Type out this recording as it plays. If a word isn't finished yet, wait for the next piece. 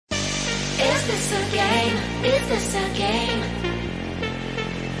this a game? Is this a game?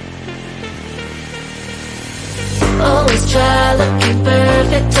 Always try looking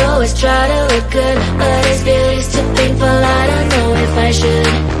perfect, always try to look good, but it's beauty's too painful, I don't know if I should.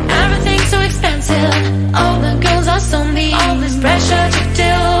 Everything's so expensive, all the girls are so mean, all this pressure to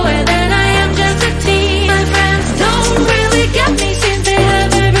deal with, and I am just a teen. My friends don't really get me since they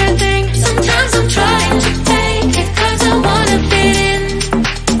have everything. Sometimes I'm trying to take it cause I wanna fit in.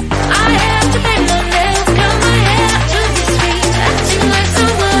 I have to pay my nails, cut my hair to be sweet, acting like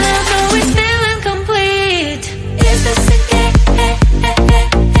someone else, always feel incomplete. Is this a game?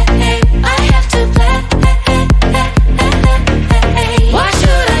 I have to play. Why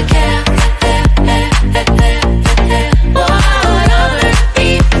should I care? What other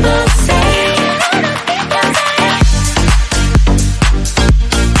people say?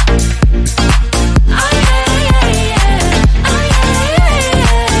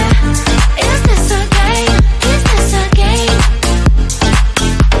 Is this a game? Is this a game?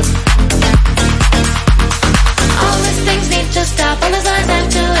 All these things need to stop, all the signs have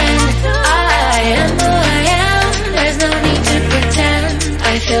to end. I am who I am, there's no need to pretend. I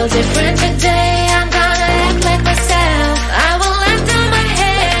feel different today, I'm gonna act like myself. I will let down my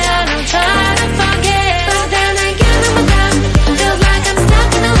hair, I don't try to forget. But then again, I'm a dumb, feels like I'm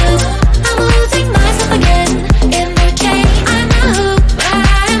stuck in a loop. I'm losing myself again, in the chain, I'm a hoop.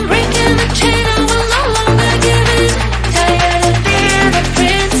 I'm breaking the chain, I will no longer give in. Tired of being the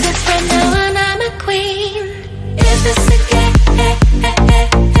princess, from now on I'm a queen. Is this a game?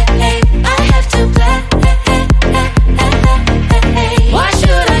 I have to play. Why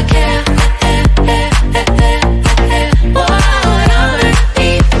should I care? What other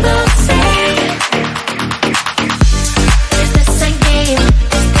people say? Is this a game?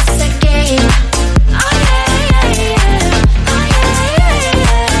 Is this a game? Oh yeah, yeah, yeah. Oh yeah, yeah,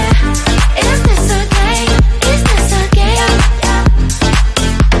 yeah. Is this a game? Is this a game?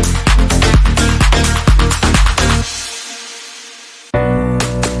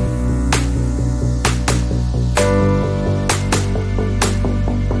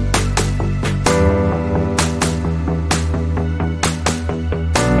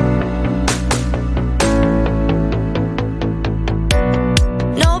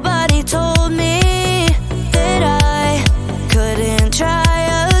 Nobody told me that I couldn't try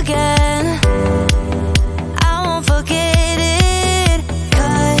again. I won't forget it,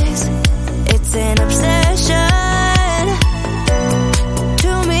 cause it's an obsession.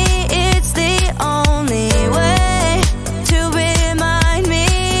 To me, it's the only way to remind me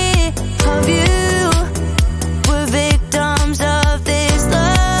of you. We're victims of this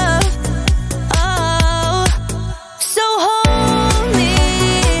love. Oh, so hold me,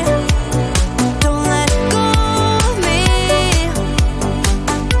 don't let go of me.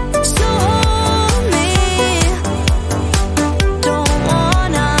 So hold me, don't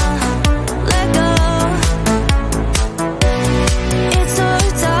wanna let go. It's our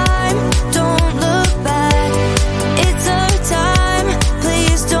time, don't look back. It's our time,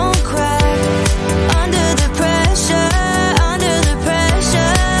 please don't crack. Under the pressure, under the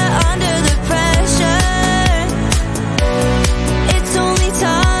pressure, under the pressure. It's only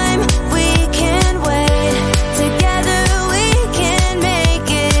time, we can wait. Together we can make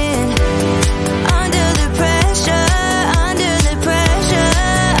it. Under the pressure, under the pressure,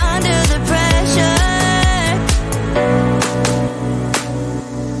 under the pressure.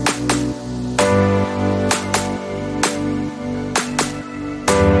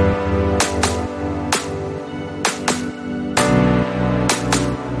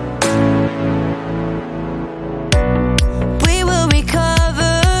 We will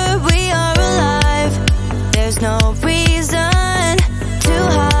recover, we are alive. There's no reason to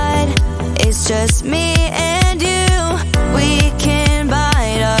hide. It's just me and you. We can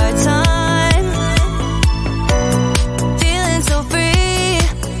bide our time. Feeling so free,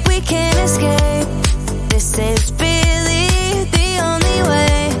 we can escape. This is really the only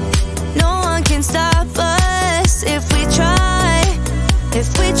way. No one can stop us if we try, if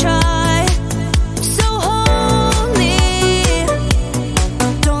we try. So hold me,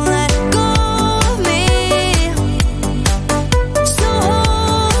 don't let go of me. So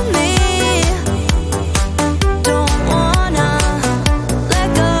hold me, don't wanna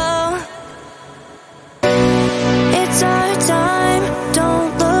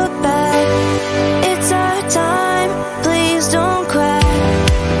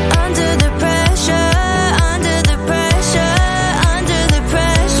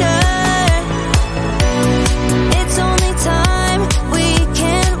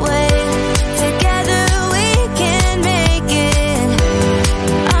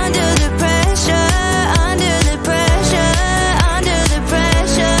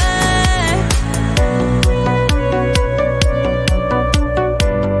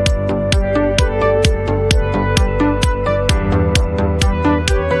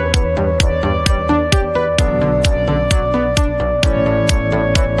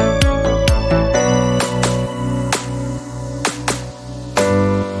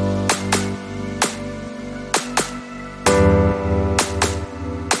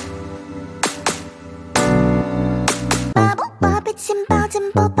bounce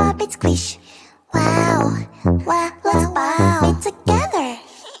and pop, pop it, squish. Wow, wow, let's bow it together.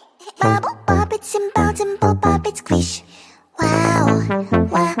 Bubble, pop it, bounce and pop, pop it, squish. Wow,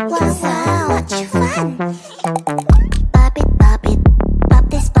 wow, wow, so much fun. Pop it, pop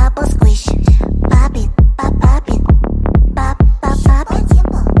this bubble, squish. Pop it, pop it, pop, pop, pop it.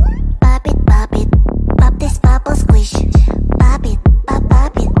 Pop it, pop this bubble, squish. Pop it,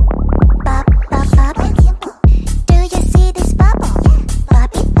 pop it, pop, pop, pop it. Do you see this bubble?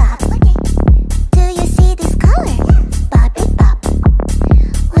 Pop it, pop. Do you see this color? Pop it, pop.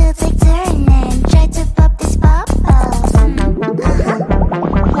 We'll take turn and try to pop this bubbles. 1,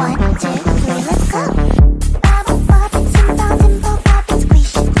 2, 3, let's go. Bubble, pop it, simple, pop it,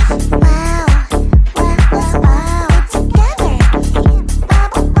 squish. Wow, wow, wow, wow, together.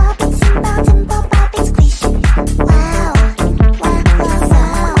 Bubble, pop it, simple, pop it, squish. Wow, wow, wow, so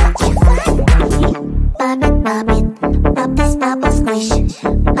much fun. Pop it, pop this bubble, squish.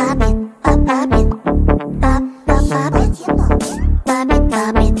 Pop it, pop it, pop, pop, pop it. Pop it,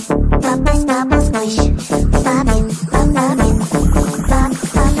 pop this bubble, squish. Pop it, pop it, pop, pop,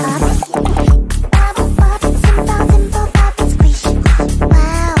 pop it. Bubble, pop it, simple, pop it, squish.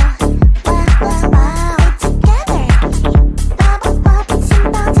 Wow, wow, wow, wow, together. Bubble, pop it,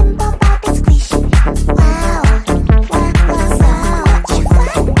 simple, pop it, squish. Wow, wow, wow, so much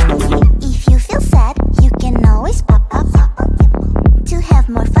fun. If you feel sad, you can always pop, pop, pop. To have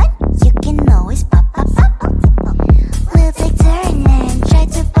more fun, you can always pop, pop, pop. We'll take turn and try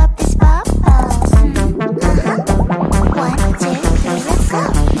to pop this bubbles. 1, 2, 3, let's go.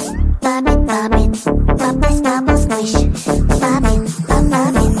 Pop it, pop this bubble, squish. Pop it, pop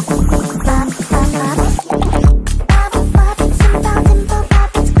it, pop, pop, pop it. Bubble, pop it, simple,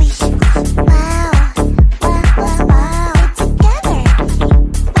 pop it, squish. Wow, wow, wow, wow, together.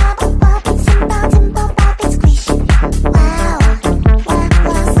 Bubble, pop it, simple, pop it, squish. Wow, wow,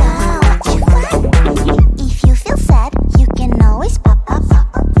 wow, so much fun. If you feel sad, you can always pop, pop, pop.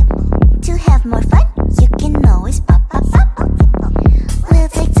 To have more fun, you can always pop, pop, pop. We'll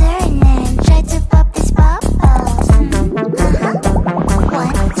take turn and try to pop this bubbles.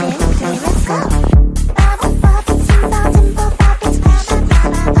 1, 2, 3, let's go. Bubble, pop it, simple, pop it, squish.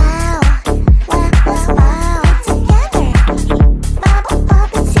 Wow, wow, wow, wow, together. Bubble,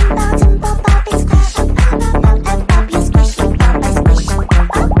 pop it, simple, pop it, squish. And pop you, squish, pop and squish.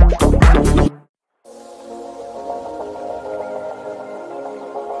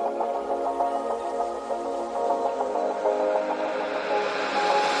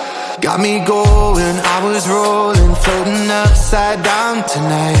 Got me going, I was rolling, floating upside down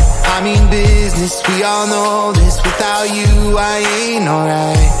tonight. I mean business, we all know this. Without you, I ain't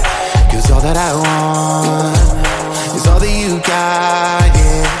alright. 'Cause all that I want is all that you got,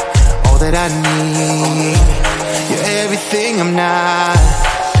 yeah. All that I need, you're everything I'm not.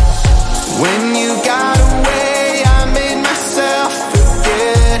 When you got away, I made myself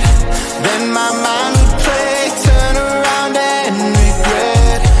forget. Then my mind would play, turn around and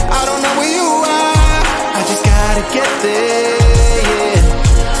regret. I don't know where you are, I just gotta get there, yeah.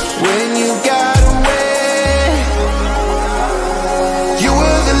 When you got away, you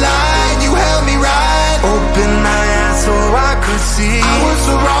were the light, you held me right. Open my eyes so I could see. I was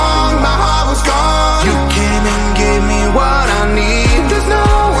so wrong, my heart was gone. You came and gave me what I need. There's no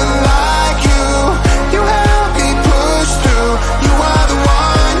one like you, you helped me push through. You are the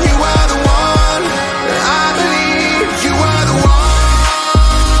one, you are the one. I believe you are the one.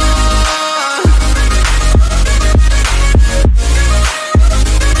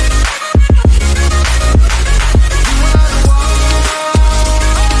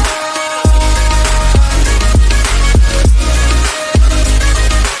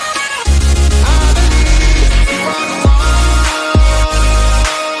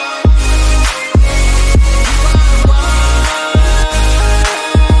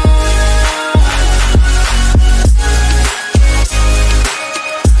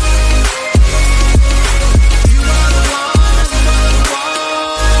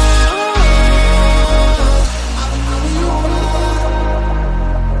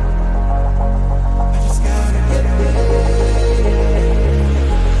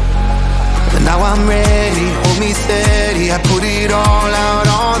 I'm ready, hold me steady. I put it all out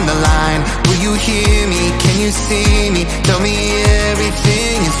on the line. Will you hear me? Can you see me? Tell me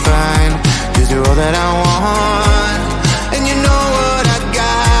everything is fine. 'Cause you're all that I want, and you know what I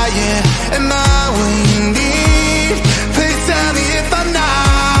got, yeah. Am I what you need? Please tell me if I'm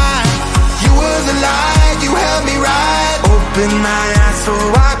not. You were the light, you held me right. Open my eyes so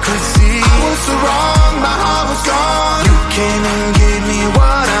I could see. I was so wrong, my heart was gone. You came and gave me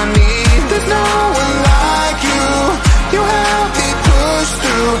what I need. There's no one like you, you helped me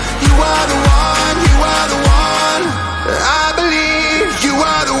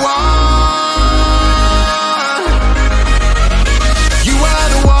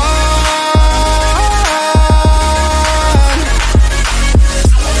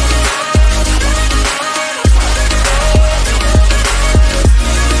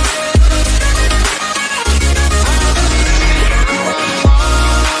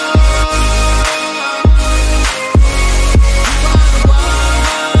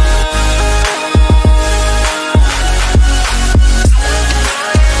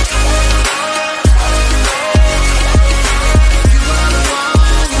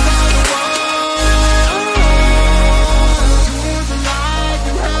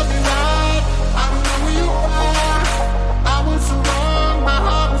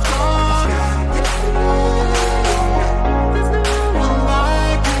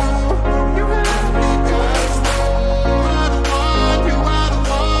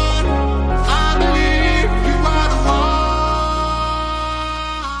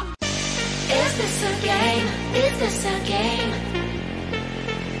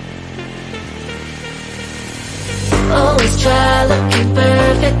by looking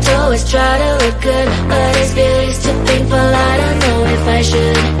perfect, always try to look good, but his beauty's too pink for light, I know if I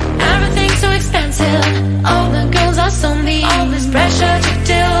should. Everything's so expensive, all the girls are so mean, all this pressure to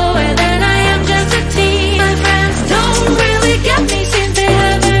do